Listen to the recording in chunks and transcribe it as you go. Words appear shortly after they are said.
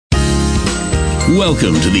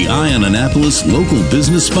Welcome to the Eye on Annapolis Local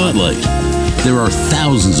Business Spotlight. There are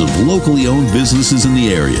thousands of locally owned businesses in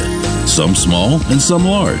the area, some small and some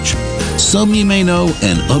large. Some you may know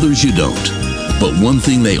and others you don't. But one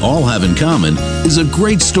thing they all have in common is a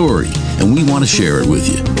great story, and we want to share it with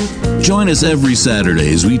you. Join us every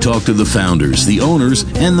Saturday as we talk to the founders, the owners,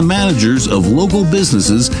 and the managers of local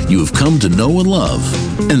businesses you have come to know and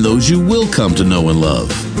love, and those you will come to know and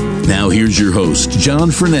love. Now here's your host,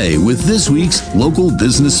 John Frenaye, with this week's Local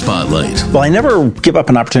Business Spotlight. Well, I never give up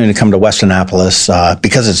an opportunity to come to West Annapolis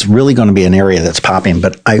because it's really going to be an area that's popping.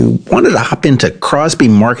 But I wanted to hop into Crosby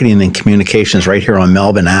Marketing and Communications right here on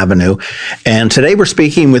Melvin Avenue. And today we're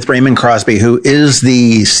speaking with Raymond Crosby, who is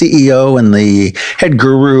the CEO and the head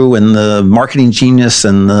guru and the marketing genius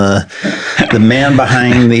and the man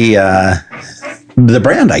behind the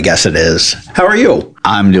brand, I guess it is. How are you?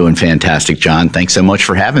 I'm doing fantastic, John. Thanks so much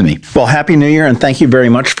for having me. Well, Happy New Year, and thank you very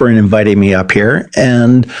much for inviting me up here.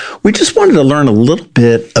 And we just wanted to learn a little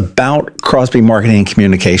bit about Crosby Marketing and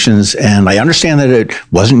Communications, and I understand that it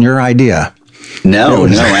wasn't your idea. No,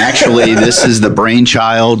 actually, this is the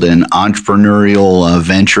brainchild and entrepreneurial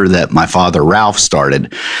venture that my father, Ralph,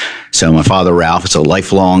 started. So my father, Ralph, is a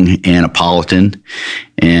lifelong Annapolitan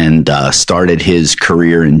and started his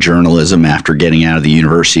career in journalism after getting out of the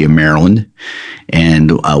University of Maryland,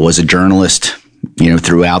 and was a journalist,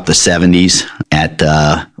 throughout the 70s. At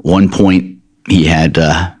one point, he had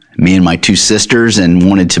me and my two sisters and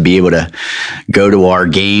wanted to be able to go to our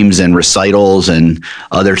games and recitals and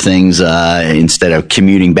other things instead of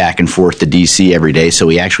commuting back and forth to D.C. every day. So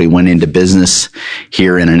we actually went into business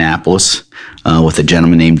here in Annapolis with a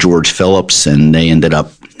gentleman named George Phillips, and they ended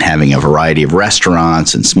up having a variety of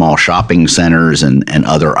restaurants and small shopping centers and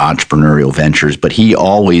other entrepreneurial ventures. But he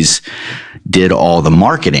always did all the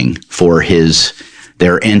marketing for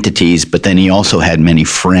their entities, but then he also had many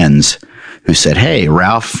friends who said, "Hey,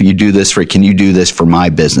 Ralph, can you do this for my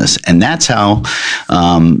business?" And that's how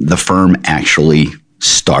the firm actually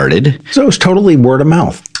started. So it was totally word of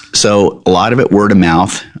mouth. So a lot of it word of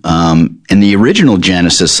mouth. And the original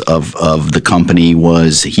genesis of the company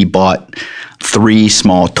was he bought 3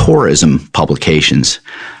 small tourism publications,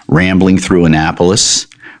 Rambling Through Annapolis,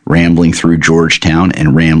 Rambling Through Georgetown,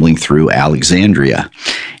 and Rambling Through Alexandria.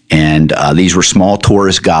 And these were small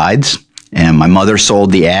tourist guides. And my mother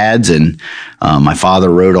sold the ads, and my father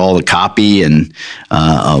wrote all the copy, and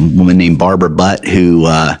a woman named Barbara Butt, who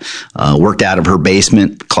worked out of her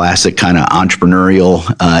basement, classic kind of entrepreneurial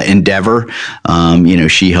endeavor.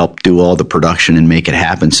 She helped do all the production and make it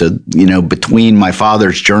happen. So, between my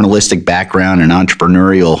father's journalistic background and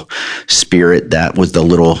entrepreneurial spirit, that was the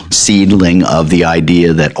little seedling of the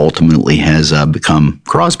idea that ultimately has become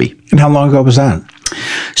Crosby. And how long ago was that?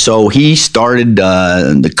 So he started,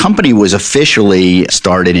 the company was officially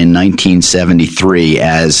started in 1973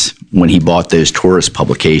 as when he bought those tourist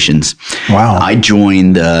publications. Wow. I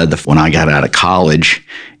joined when I got out of college,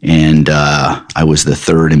 and I was the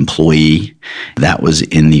 3rd employee. That was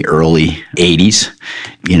in the early 80s.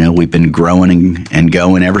 We've been growing and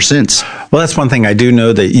going ever since. Well, that's one thing. I do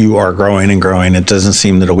know that you are growing and growing. It doesn't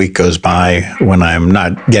seem that a week goes by when I'm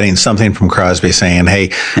not getting something from Crosby saying,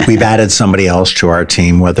 "Hey, we've added somebody else to our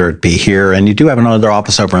team," whether it be here. And you do have another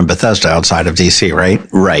office over in Bethesda outside of D.C., right?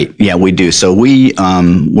 Right. Yeah, we do. So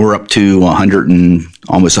we're up to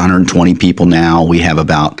almost 120 people now. We have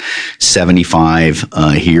about 75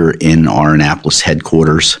 here in our Annapolis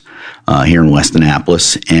headquarters. Here in West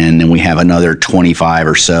Annapolis. And then we have another 25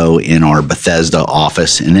 or so in our Bethesda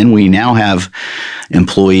office. And then we now have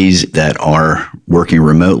employees that are working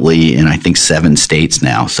remotely in, I think, 7 states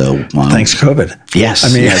now. So thanks to COVID. Yes.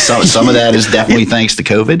 Some of that is definitely thanks to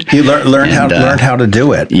COVID. You learned how to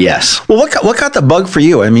do it. Yes. Well, what got the bug for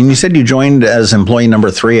you? I mean, you said you joined as employee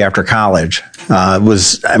number 3 after college.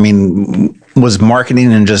 Was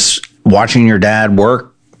marketing and just watching your dad work?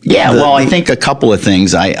 Yeah, I think a couple of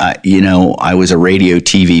things. I was a radio,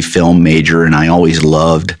 TV, film major, and I always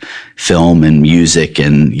loved film and music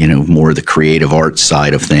and, more the creative arts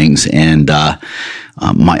side of things. And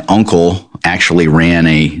my uncle actually ran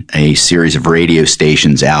a series of radio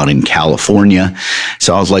stations out in California.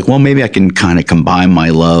 So I was like, well, maybe I can kind of combine my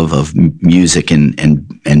love of music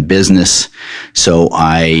and business. So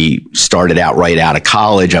I started out right out of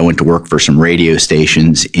college. I went to work for some radio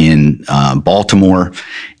stations in Baltimore,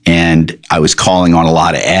 and I was calling on a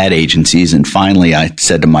lot of ad agencies. And finally, I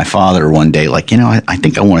said to my father one day, I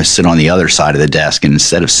think I want to sit on the other side of the desk, and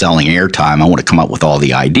instead of selling airtime, I want to come up with all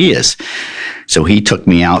the ideas. So he took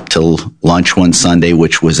me out to lunch one Sunday,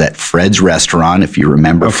 which was at Fred's Restaurant. If you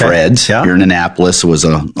remember Fred's here in Annapolis, it was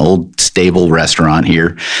an old stable restaurant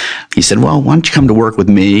here. He said, well, why don't you come to work with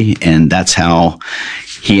me? And that's how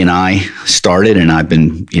he and I started. And I've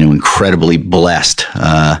been, incredibly blessed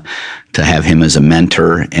to have him as a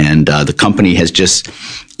mentor. And the company has just,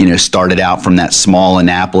 started out from that small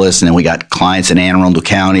Annapolis, and then we got clients in Anne Arundel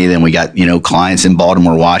County, then we got, clients in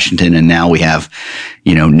Baltimore, Washington, and now we have,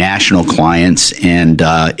 national clients, and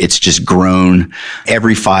it's just grown.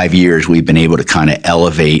 Every 5 years, we've been able to kind of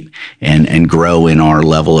elevate and grow in our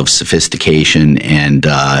level of sophistication and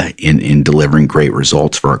in delivering great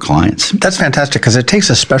results for our clients. That's fantastic, because it takes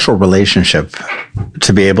a special relationship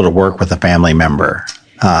to be able to work with a family member.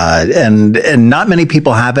 And not many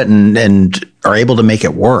people have it and are able to make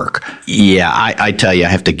it work. Yeah, I tell you, I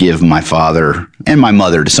have to give my father and my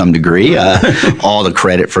mother to some degree all the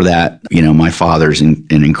credit for that. My father's an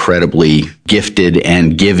incredibly gifted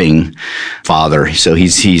and giving father. So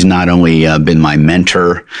he's not only been my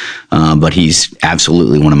mentor, but he's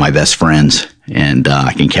absolutely one of my best friends. And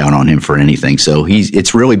I can count on him for anything. So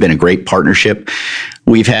it's really been a great partnership.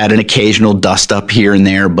 We've had an occasional dust up here and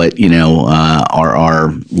there, but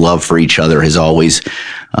our love for each other has always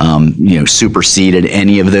superseded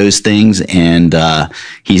any of those things. And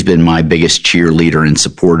he's been my biggest cheerleader and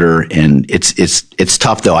supporter. And it's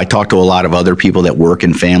tough though. I talk to a lot of other people that work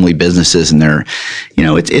in family businesses, and they're,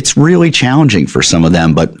 it's really challenging for some of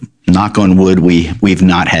them, but knock on wood, we've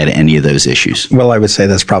not had any of those issues. Well, I would say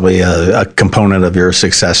that's probably a component of your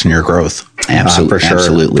success and your growth.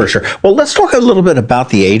 Absolutely. For sure. Well, let's talk a little bit about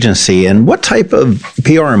the agency and what type of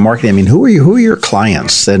PR and marketing. I mean, who are your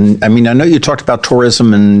clients? And I mean, I know you talked about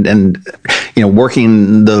tourism and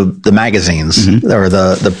working the magazines or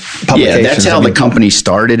the publications. Yeah, that's how the company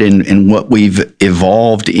started, and what we've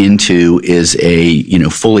evolved into is a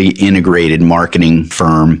fully integrated marketing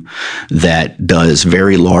firm that does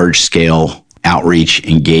very large scale outreach,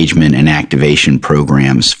 engagement, and activation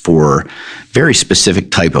programs for very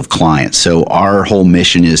specific type of clients. So our whole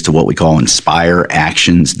mission is to what we call inspire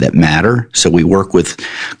actions that matter. So we work with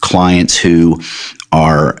clients who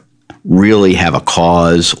really have a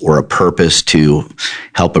cause or a purpose to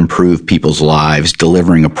help improve people's lives,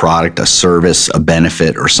 delivering a product, a service, a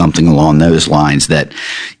benefit, or something along those lines that,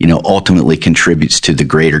 ultimately contributes to the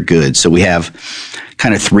greater good. So we have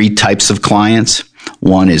kind of three types of clients.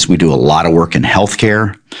 One is we do a lot of work in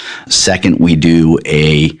healthcare. Second, we do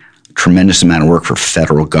a tremendous amount of work for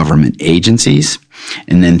federal government agencies.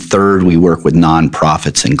 And then third, we work with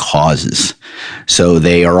nonprofits and causes. So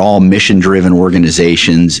they are all mission-driven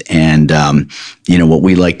organizations. And, what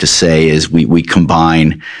we like to say is we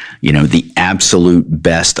combine, the absolute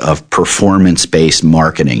best of performance-based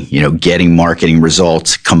marketing, getting marketing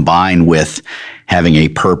results combined with having a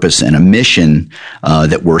purpose and a mission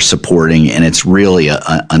that we're supporting, and it's really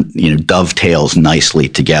dovetails nicely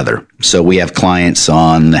together. So we have clients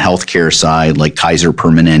on the healthcare side like Kaiser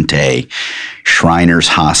Permanente, Shriners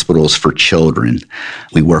Hospitals for Children.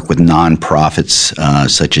 We work with nonprofits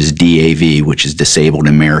such as DAV, which is Disabled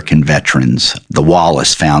American Veterans, the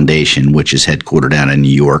Wallace Foundation, which is headquartered out in New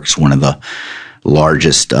York, is one of the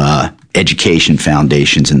largest education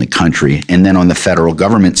foundations in the country. And then on the federal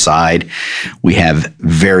government side, we have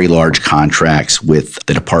very large contracts with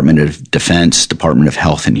the Department of Defense, Department of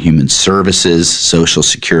Health and Human Services, Social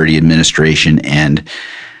Security Administration, and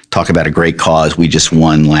talk about a great cause. We just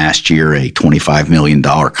won last year a $25 million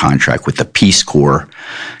contract with the Peace Corps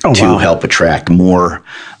to help attract more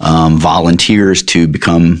volunteers to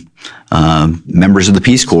become members of the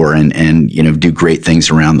Peace Corps and do great things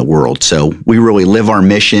around the world. So we really live our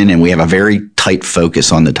mission, and we have a very tight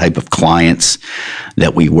focus on the type of clients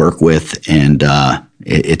that we work with, and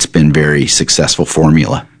it's been very successove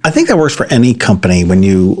formula. I think that works for any company when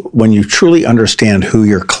you truly understand who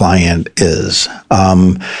your client is.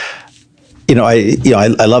 I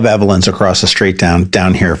love Evelyn's across the street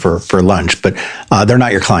down here for lunch, but they're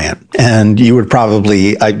not your client. And you would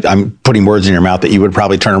probably, I'm putting words in your mouth, that you would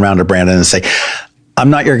probably turn around to Brandon and say, I'm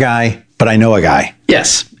not your guy, but I know a guy.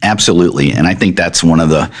 Yes, absolutely. And I think that's one of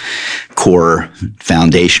the core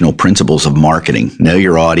foundational principles of marketing. Know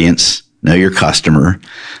your audience, know your customer,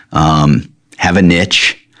 have a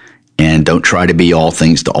niche, and don't try to be all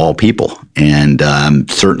things to all people. And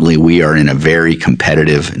certainly we are in a very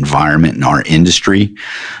competitive environment in our industry.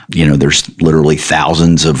 There's literally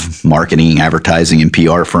thousands of marketing, advertising, and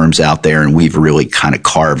PR firms out there, and we've really kind of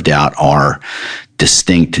carved out our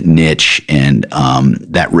distinct niche, and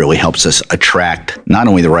that really helps us attract not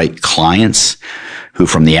only the right clients who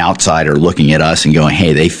from the outside are looking at us and going,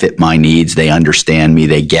 hey, they fit my needs, they understand me,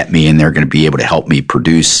 they get me, and they're going to be able to help me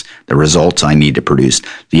produce the results I need to produce.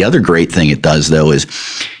 The other great thing it does, though, is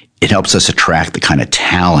it helps us attract the kind of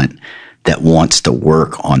talent that wants to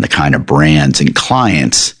work on the kind of brands and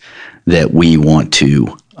clients that we want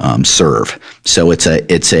to serve. So it's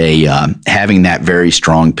having that very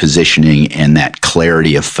strong positioning and that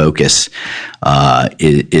clarity of focus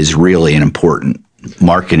is really an important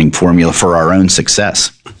marketing formula for our own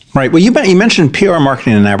success. Right. Well, you mentioned PR,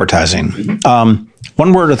 marketing, and advertising.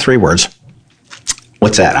 One word or three words?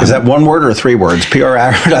 What's that? Is that one word or three words? PR,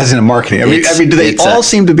 advertising, and marketing. I mean, do they all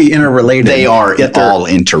seem to be interrelated? They are all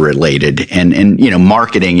interrelated, and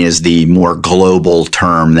marketing is the more global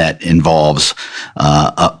term that involves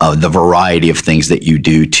the variety of things that you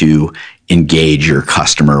do to engage your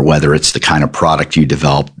customer, whether it's the kind of product you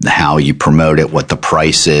develop, how you promote it, what the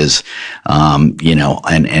price is, and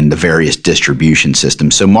the various distribution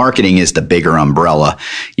systems. So marketing is the bigger umbrella.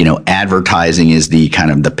 Advertising is the kind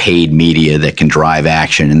of the paid media that can drive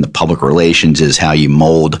action, and the public relations is how you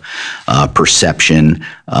mold perception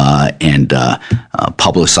and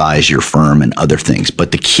publicize your firm and other things.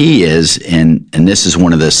 But the key is, and this is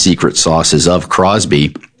one of the secret sauces of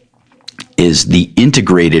Crosby, is the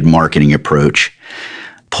integrated marketing approach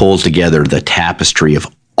pulls together the tapestry of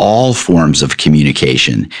all forms of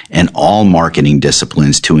communication and all marketing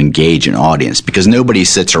disciplines to engage an audience, because nobody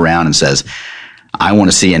sits around and says, I want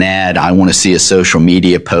to see an ad, I want to see a social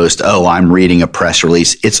media post, oh, I'm reading a press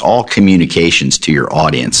release. It's all communications to your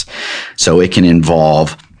audience. So it can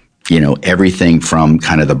involve everything from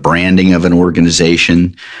kind of the branding of an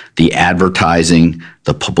organization, the advertising,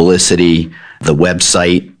 the publicity, the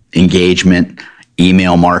website engagement,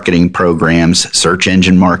 email marketing programs, search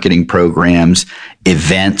engine marketing programs,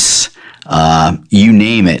 events, you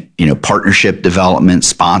name it, partnership development,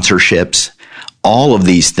 sponsorships. All of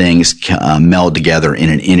these things meld together in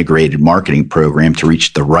an integrated marketing program to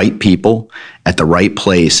reach the right people at the right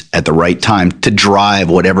place at the right time to drive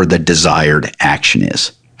whatever the desired action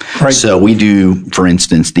is. Right. So we do, for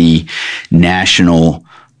instance, the national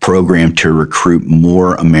program to recruit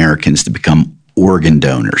more Americans to become organ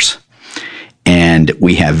donors. And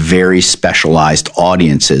we have very specialized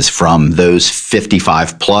audiences, from those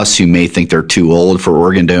 55 plus who may think they're too old for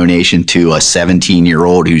organ donation to a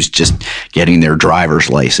 17-year-old who's just getting their driver's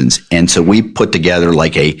license. And so we put together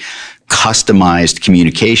like a customized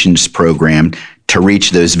communications program to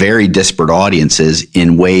reach those very disparate audiences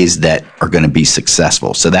in ways that are going to be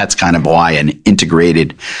successful. So that's kind of why an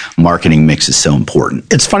integrated marketing mix is so important.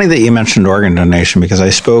 It's funny that you mentioned organ donation, because I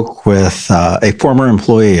spoke with a former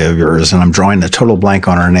employee of yours, and I'm drawing a total blank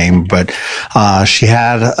on her name, but she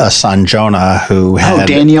had a son, Jonah, who had... Oh,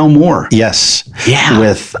 Danielle Moore. Yes. Yeah.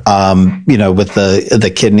 With, with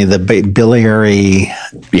the kidney, the biliary...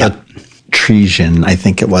 Yeah. Treason, I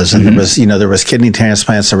think it was. And there was kidney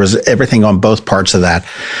transplants. There was everything on both parts of that.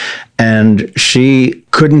 And she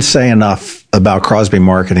couldn't say enough about Crosby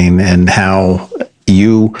Marketing and how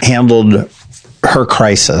you handled her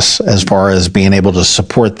crisis as far as being able to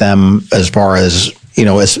support them as far as,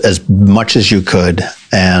 as much as you could.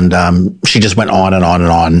 And she just went on and on and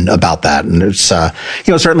on about that. And it's,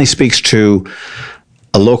 it certainly speaks to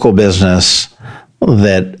a local business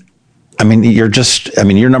that,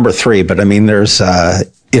 you're number three, but there's,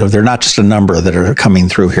 they're not just a number that are coming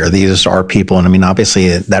through here. These are people. And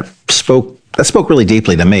obviously that spoke really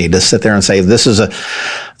deeply to me, to sit there and say, this is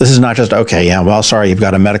not just, okay, yeah, well, sorry, you've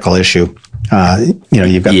got a medical issue.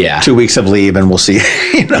 You've got 2 weeks of leave and we'll see,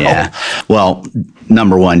 Yeah. Well,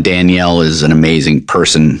 number one, Danielle is an amazing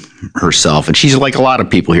person herself. And she's like a lot of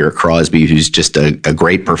people here at Crosby, who's just a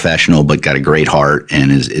great professional, but got a great heart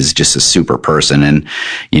and is just a super person. And,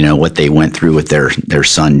 what they went through with their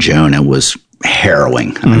son, Jonah, was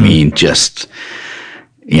harrowing. Mm-hmm.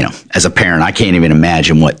 As a parent, I can't even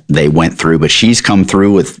imagine what they went through, but she's come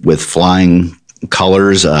through with flying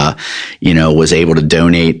colors, was able to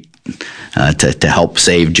donate to help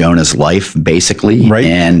save Jonah's life, basically. Right.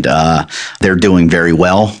 And they're doing very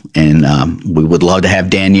well. And we would love to have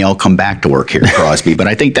Danielle come back to work here at Crosby. But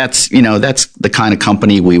I think that's the kind of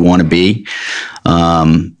company we want to be,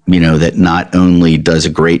 that not only does a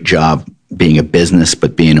great job being a business,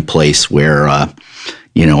 but being a place where,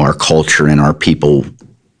 our culture and our people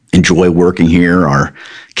enjoy working here, or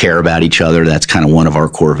care about each other. That's kind of one of our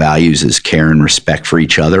core values, is care and respect for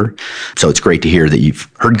each other. So it's great to hear that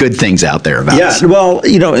you've heard good things out there about us. Yeah, well,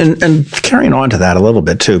 and carrying on to that a little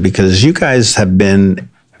bit too, because you guys have been,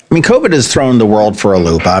 COVID has thrown the world for a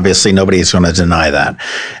loop. Obviously, nobody's going to deny that.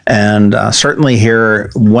 And certainly here,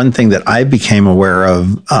 one thing that I became aware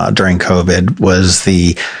of during COVID was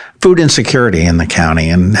the food insecurity in the county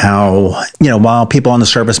and how, while people on the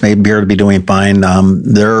surface may appear to be doing fine,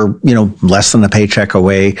 they're, less than a paycheck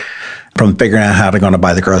away from figuring out how they're going to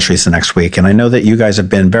buy the groceries the next week. And I know that you guys have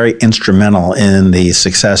been very instrumental in the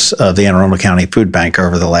success of the Anne Arundel County Food Bank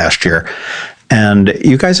over the last year. And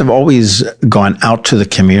you guys have always gone out to the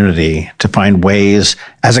community to find ways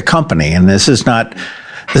as a company. And this is not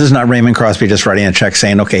Raymond Crosby just writing a check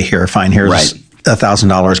saying, okay, here's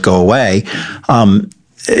 $1,000, go away.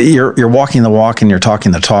 You're walking the walk and you're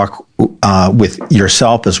talking the talk with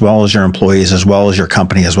yourself as well as your employees, as well as your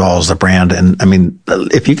company, as well as the brand. And I mean,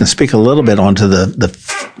 if you can speak a little bit onto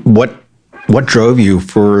what drove you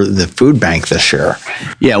for the food bank this year?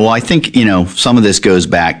 Yeah, well, I think, some of this goes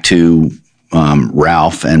back to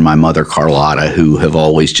Ralph and my mother, Carlotta, who have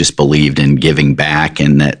always just believed in giving back,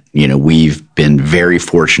 and that, we've been very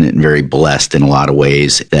fortunate and very blessed in a lot of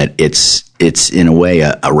ways that it's in a way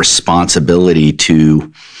a responsibility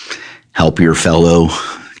to help your fellow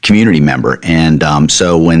community member. And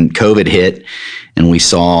so when COVID hit and we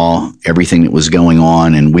saw everything that was going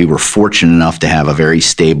on, and we were fortunate enough to have a very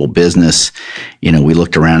stable business, we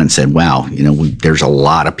looked around and said, wow, there's a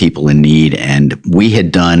lot of people in need. And we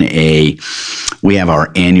had we have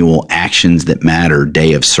our annual Actions That Matter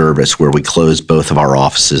Day of Service, where we close both of our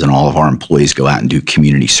offices and all of our employees go out and do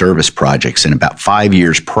community service projects. And about 5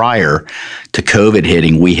 years prior to COVID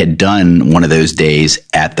hitting, we had done one of those days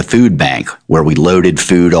at the food bank where we loaded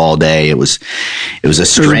food all day. It was a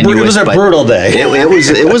strenuous, it was a brutal day.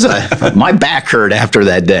 It was my back hurt after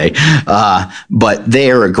that day. But they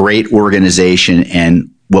are a great organization, and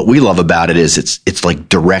what we love about it is it's like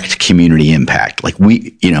direct community impact. Like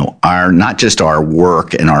we, our, not just our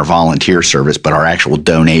work and our volunteer service, but our actual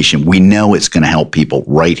donation. We know it's going to help people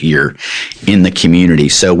right here in the community.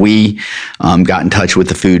 So we got in touch with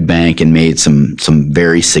the food bank and made some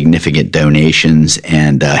very significant donations,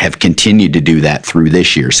 and have continued to do that through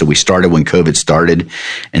this year. So we started when COVID started,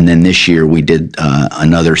 and then this year we did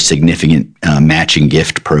another significant matching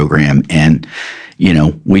gift program. And,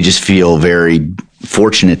 we just feel very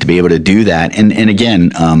fortunate to be able to do that. And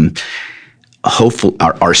again, hopefully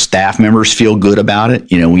our staff members feel good about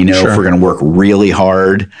it. We know if we're going to work really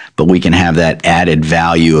hard, but we can have that added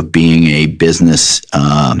value of being a business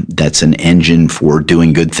that's an engine for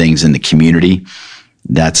doing good things in the community.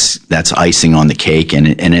 That's icing on the cake. And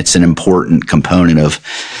it's an important component of,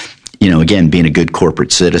 again, being a good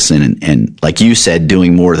corporate citizen and like you said,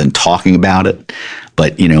 doing more than talking about it,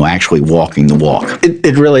 but, actually walking the walk.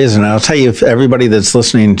 It really is. And I'll tell you, if everybody that's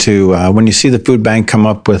listening to, when you see the food bank come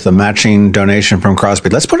up with a matching donation from Crosby,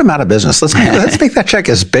 let's put them out of business. Let's make that check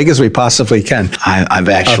as big as we possibly can. I've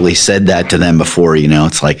actually said that to them before.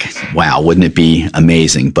 It's like, wow, wouldn't it be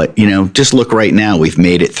amazing? But, just look right now, we've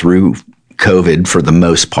made it through COVID for the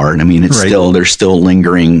most part. I mean, there's still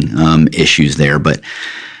lingering issues there, but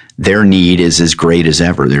their need is as great as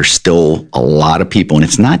ever. There's still a lot of people, and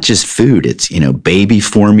it's not just food. It's, baby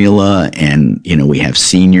formula, and, we have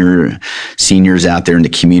seniors out there in the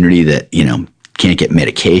community that, can't get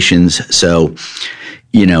medications. So,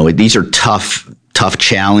 these are tough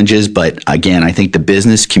challenges, but again, I think the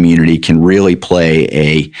business community can really play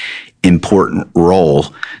a important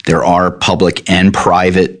role. There are public and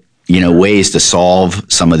private, ways to solve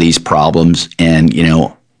some of these problems. And,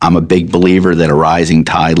 I'm a big believer that a rising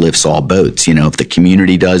tide lifts all boats. If the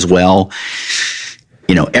community does well,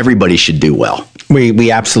 everybody should do well.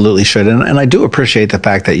 We absolutely should. And I do appreciate the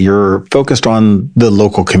fact that you're focused on the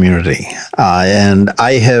local community. And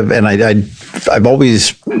I've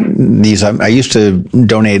always, I used to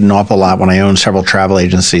donate an awful lot when I owned several travel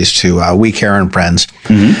agencies to We Care and Friends,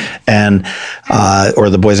 and or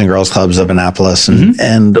the Boys and Girls Clubs of Annapolis.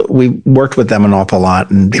 And we worked with them an awful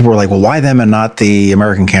lot. And people were like, well, why them and not the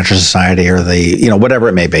American Cancer Society or the, whatever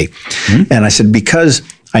it may be. And I said, because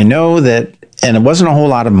I know that, and it wasn't a whole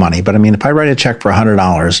lot of money, but I mean, if I write a check for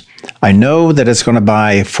 $100, I know that it's going to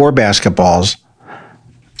buy 4 basketballs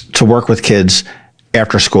to work with kids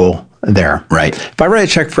after school there. Right. If I write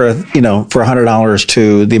a check for $100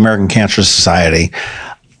 to the American Cancer Society,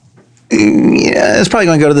 it's probably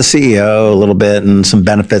going to go to the CEO a little bit and some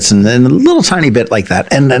benefits and then a little tiny bit like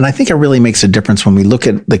that. And I think it really makes a difference when we look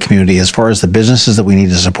at the community as far as the businesses that we need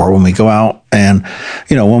to support when we go out and,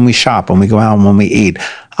 when we shop, when we go out and when we eat.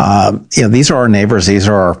 These are our neighbors. These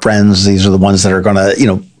are our friends. These are the ones that are going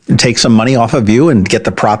to, take some money off of you and get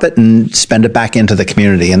the profit and spend it back into the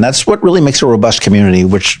community. And that's what really makes a robust community,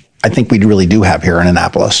 which I think we really do have here in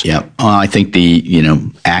Annapolis. Yeah, I think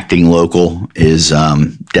acting local is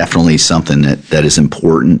definitely something that is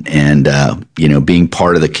important, and being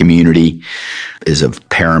part of the community is of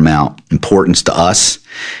paramount importance to us.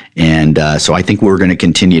 And so I think we're going to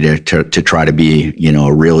continue to try to be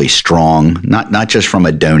a really strong, not just from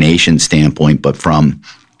a donation standpoint, but from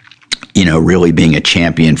really being a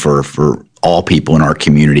champion for all people in our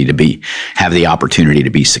community to have the opportunity to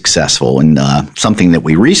be successful. And something that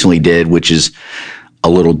we recently did, which is a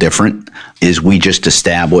little different, is we just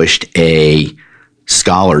established a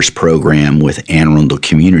scholars program with Anne Arundel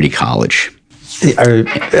Community College.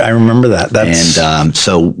 I remember that.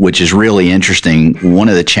 Which is really interesting. One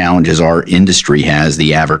of the challenges our industry has,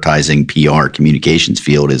 the advertising, PR, communications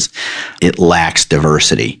field, is it lacks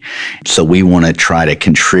diversity. So we want to try to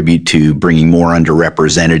contribute to bringing more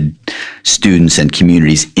underrepresented students and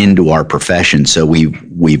communities into our profession. So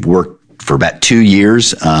we've worked for about 2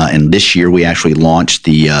 years, and this year we actually launched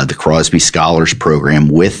the Crosby Scholars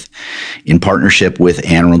Program in partnership with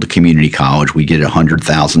Anne Arundel Community College. We get a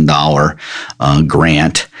 $100,000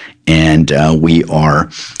 grant, and we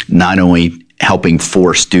are not only helping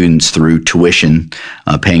 4 students through tuition,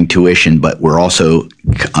 paying tuition, but we're also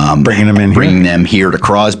bringing them here to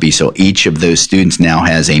Crosby. So each of those students now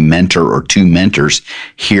has a mentor or 2 mentors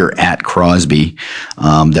here at Crosby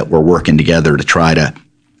that we're working together to try to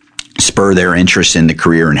spur their interest in the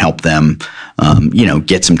career and help them,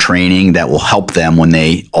 get some training that will help them when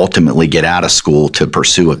they ultimately get out of school to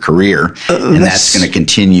pursue a career. And that's going to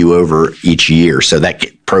continue over each year. So that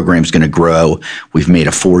program's going to grow. We've made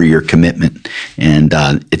a 4-year commitment, and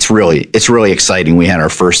it's really exciting. We had our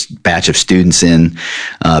first batch of students in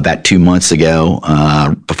about 2 months ago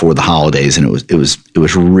before the holidays, and it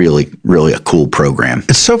was really, really a cool program.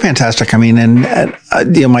 It's so fantastic. I mean, and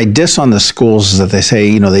my diss on the schools is that they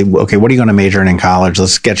say, what are you going to major in college?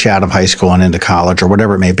 Let's get you out of high school and into college or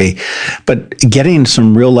whatever it may be. But getting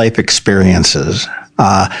some real life experiences.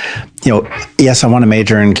 Yes, I want to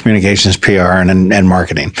major in communications, PR, and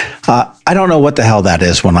marketing. I don't know what the hell that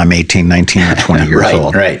is when I'm 18, 19, or 20 years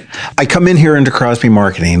old. Right. I come in here into Crosby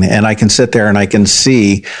Marketing, and I can sit there and I can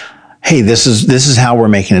see, hey, this is how we're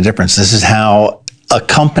making a difference. This is how a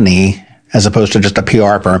company, as opposed to just a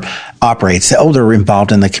PR firm, operates. Oh, they're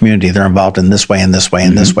involved in the community. They're involved in this way and this way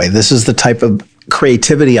and this way. This is the type of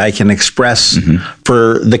creativity I can express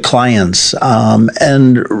for the clients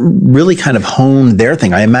and really kind of hone their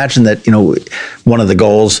thing. I imagine that, one of the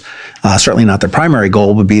goals, certainly not the primary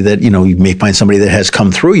goal, would be that, you may find somebody that has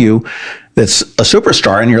come through you that's a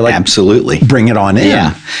superstar, and you're like, absolutely, bring it on in.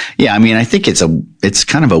 Yeah. I mean, I think it's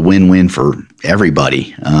kind of a win-win for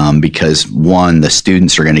everybody because one, the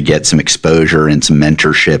students are going to get some exposure and some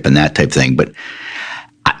mentorship and that type of thing. But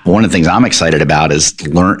one of the things I'm excited about is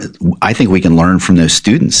I think we can learn from those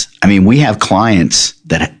students. I mean, we have clients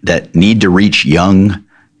that need to reach young,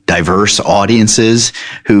 diverse audiences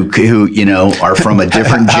who are from a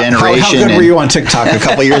different generation. How good were you on TikTok a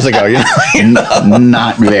couple of years ago?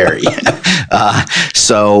 Not very.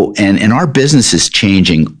 And our business is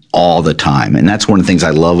changing all the time, and that's one of the things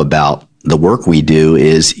I love about the work we do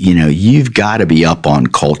is, you've got to be up on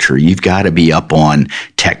culture. You've got to be up on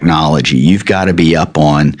technology. You've got to be up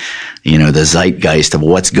on, the zeitgeist of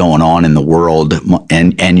what's going on in the world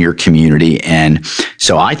and your community. And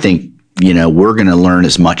so I think, we're going to learn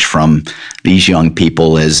as much from these young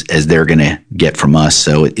people as they're going to get from us.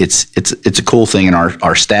 So it's a cool thing. And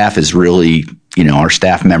our staff is really, our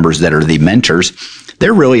staff members that are the mentors,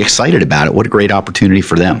 they're really excited about it. What a great opportunity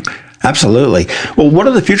for them. Absolutely. Well, what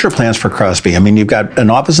are the future plans for Crosby? I mean, you've got an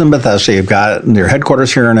office in Bethesda. You've got your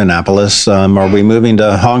headquarters here in Annapolis. Are we moving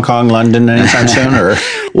to Hong Kong, London anytime soon? Or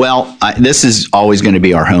Well, this is always going to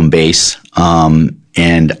be our home base.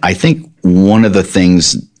 And I think one of the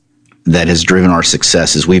things that has driven our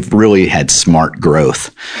success is we've really had smart growth.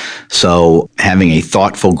 So having a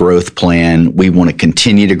thoughtful growth plan, we want to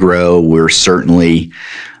continue to grow. We're certainly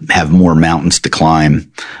have more mountains to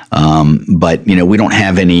climb. But, we don't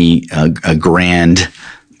have any a grand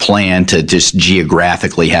plan to just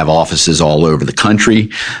geographically have offices all over the country.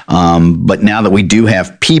 But now that we do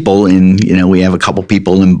have people we have a couple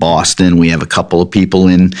people in Boston, we have a couple of people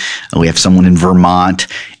we have someone in Vermont,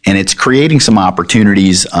 and it's creating some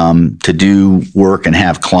opportunities to do work and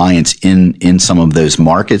have clients in some of those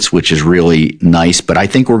markets, which is really nice. But I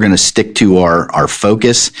think we're going to stick to our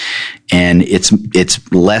focus, and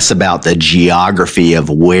it's less about the geography of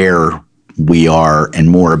where we are and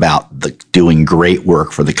more about doing great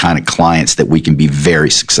work for the kind of clients that we can be very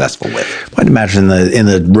successful with. I'd imagine in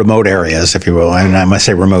the remote areas, if you will, and I must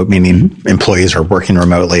say remote meaning employees are working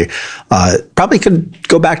remotely, probably could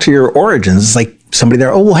go back to your origins. Like, somebody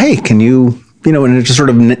there, oh, well, hey, can you, and it just sort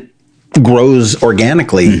of grows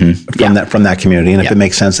organically from that community. And if it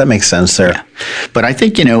makes sense, that makes sense there. Yeah. But I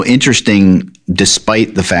think, interesting,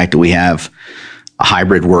 despite the fact that we have a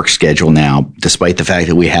hybrid work schedule now, despite the fact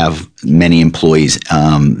that we have many employees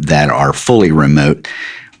that are fully remote,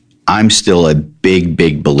 I'm still a big,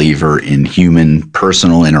 big believer in human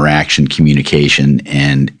personal interaction, communication,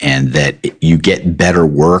 and that you get better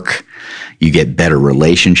work, you get better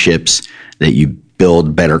relationships, that you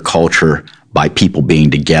build better culture by people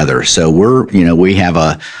being together. So we have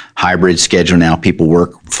a hybrid schedule now. People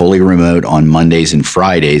work fully remote on Mondays and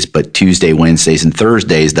Fridays, but Tuesday, Wednesdays, and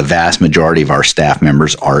Thursdays, the vast majority of our staff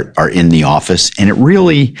members are in the office. And it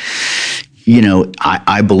really,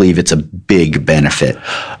 I believe it's a big benefit.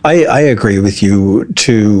 I agree with you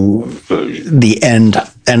to the end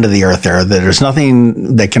of the earth there, that there's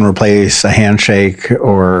nothing that can replace a handshake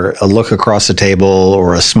or a look across the table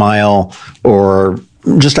or a smile or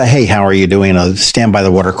just a, hey, how are you doing? Stand by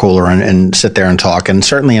the water cooler and sit there and talk. And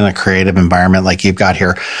certainly in a creative environment like you've got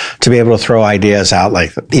here, to be able to throw ideas out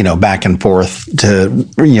like, back and forth to,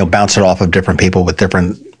 bounce it off of different people with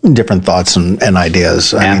different thoughts and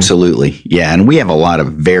ideas. Absolutely. Yeah. And we have a lot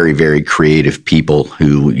of very, very creative people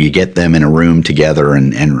who you get them in a room together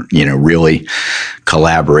and really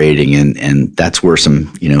collaborating. And that's where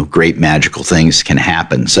some, great magical things can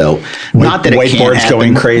happen. So not that it can't happen.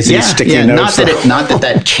 Going crazy, sticky notes. Not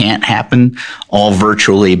that can't happen all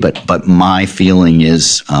virtually, but my feeling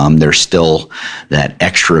is there's still that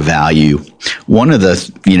extra value. One of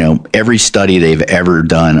the, every study they've ever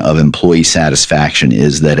done of employee satisfaction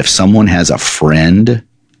is that if someone has a friend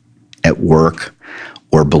at work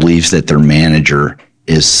or believes that their manager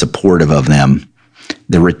is supportive of them,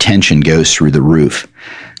 the retention goes through the roof.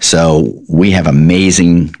 So we have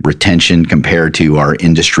amazing retention compared to our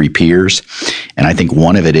industry peers. And I think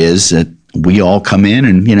one of it is that we all come in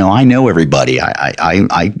and, I know everybody.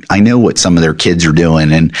 I know what some of their kids are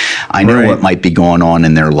doing, and I know what might be going on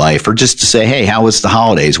in their life, or just to say, hey, how was the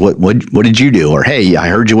holidays? What did you do? Or, hey, I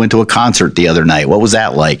heard you went to a concert the other night. What was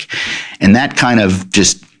that like? And that kind of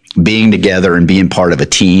just being together and being part of a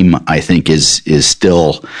team, I think is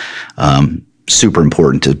still, super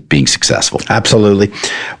important to being successful. Absolutely.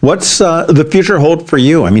 What's the future hold for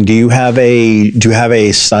you? I mean, do you have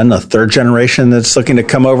a son, a third generation that's looking to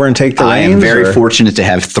come over and take the reins? I am very fortunate to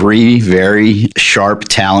have three very sharp,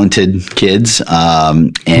 talented kids.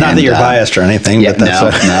 And, not that you're biased or anything. Yeah,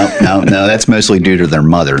 but no. That's mostly due to their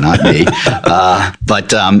mother, not me.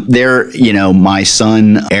 But they're, my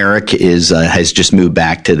son Eric has just moved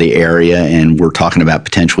back to the area, and we're talking about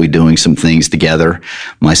potentially doing some things together.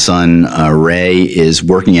 My son Ray is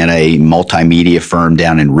working at a multimedia firm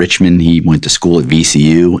down in Richmond. He went to school at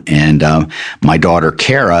VCU, and my daughter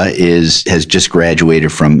Kara has just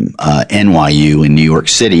graduated from NYU in New York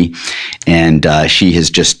City, and she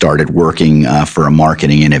has just started working for a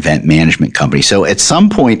marketing and event management company. So at some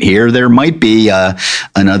point here, there might be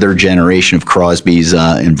another generation of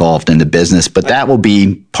Crosbys involved in the business, but that will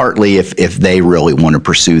be partly if they really want to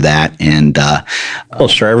pursue that. And well,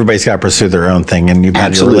 sure, everybody's got to pursue their own thing, and you've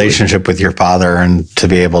had your relationship with your father, and to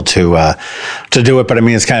be able to do it. But I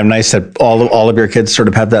mean, it's kind of nice that all of your kids sort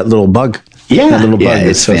of have that little bug. Yeah,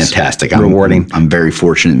 it's fantastic. Rewarding. I'm very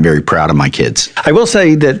fortunate and very proud of my kids. I will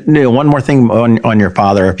say that one more thing on your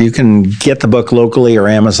father. If you can get the book locally or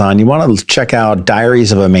Amazon, you want to check out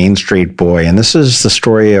Diaries of a Main Street Boy. And this is the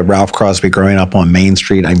story of Ralph Crosby growing up on Main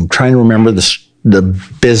Street. I'm trying to remember the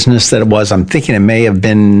business that it was. I'm thinking it may have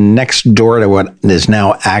been next door to what is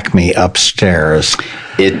now Acme upstairs.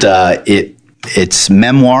 It's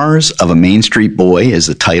Memoirs of a Main Street Boy is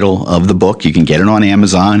the title of the book. You can get it on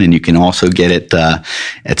Amazon, and you can also get it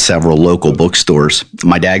at several local bookstores.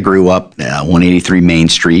 My dad grew up 183 Main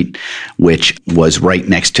Street, which was right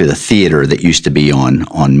next to the theater that used to be on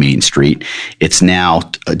Main Street. It's now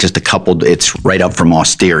just it's right up from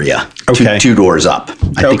Osteria, two doors up.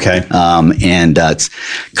 I think. And it's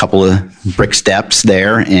a couple of brick steps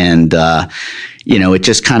there, and it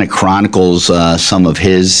just kind of chronicles some of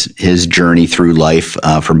his journey through life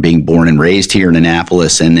from being born and raised here in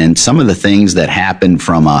Annapolis, and then some of the things that happened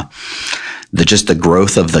from the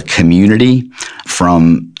growth of the community,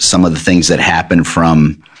 from some of the things that happened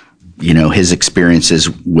from his experiences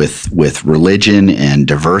with religion and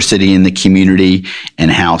diversity in the community,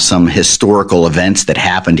 and how some historical events that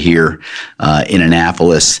happened here in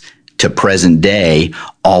Annapolis to present day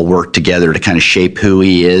all work together to kind of shape who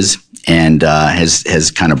he is, and has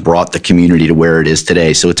kind of brought the community to where it is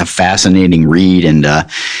today. So it's a fascinating read, and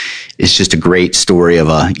it's just a great story of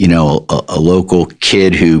a local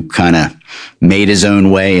kid who kind of made his own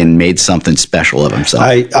way and made something special of himself.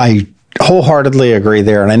 Wholeheartedly agree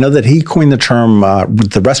there. And I know that he coined the term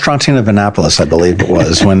the restauranting of Annapolis, I believe it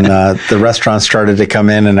was, when the restaurants started to come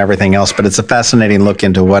in and everything else. But it's a fascinating look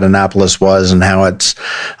into what Annapolis was and how it's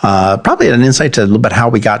probably an insight to a little bit how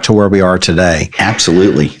we got to where we are today.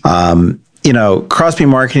 Absolutely. Crosby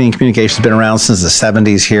Marketing and Communications has been around since the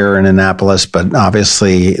 70s here in Annapolis, but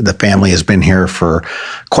obviously the family has been here for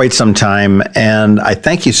quite some time. And I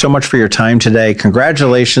thank you so much for your time today.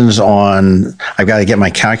 Congratulations on, I've got to get my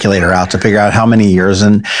calculator out to figure out how many years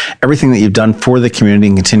and everything that you've done for the community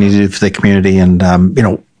and continue to do for the community. And,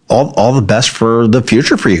 all the best for the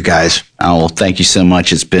future for you guys. Oh, well, thank you so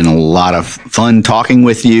much. It's been a lot of fun talking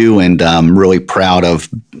with you, and I'm really proud of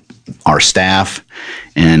our staff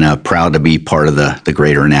and proud to be part of the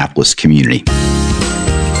greater Annapolis community.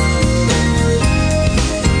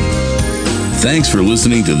 Thanks for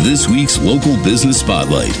listening to this week's Local Business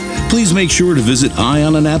Spotlight. Please make sure to visit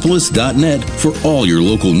eyeonannapolis.net for all your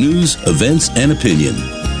local news, events, and opinion.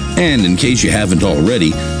 And in case you haven't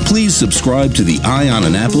already, please subscribe to the Eye on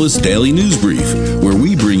Annapolis Daily News Brief, where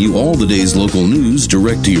we bring you all the day's local news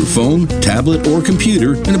direct to your phone, tablet, or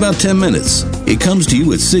computer in about 10 minutes. It comes to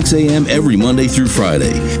you at 6 a.m. every Monday through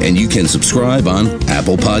Friday, and you can subscribe on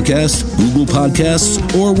Apple Podcasts, Google Podcasts,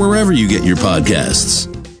 or wherever you get your podcasts.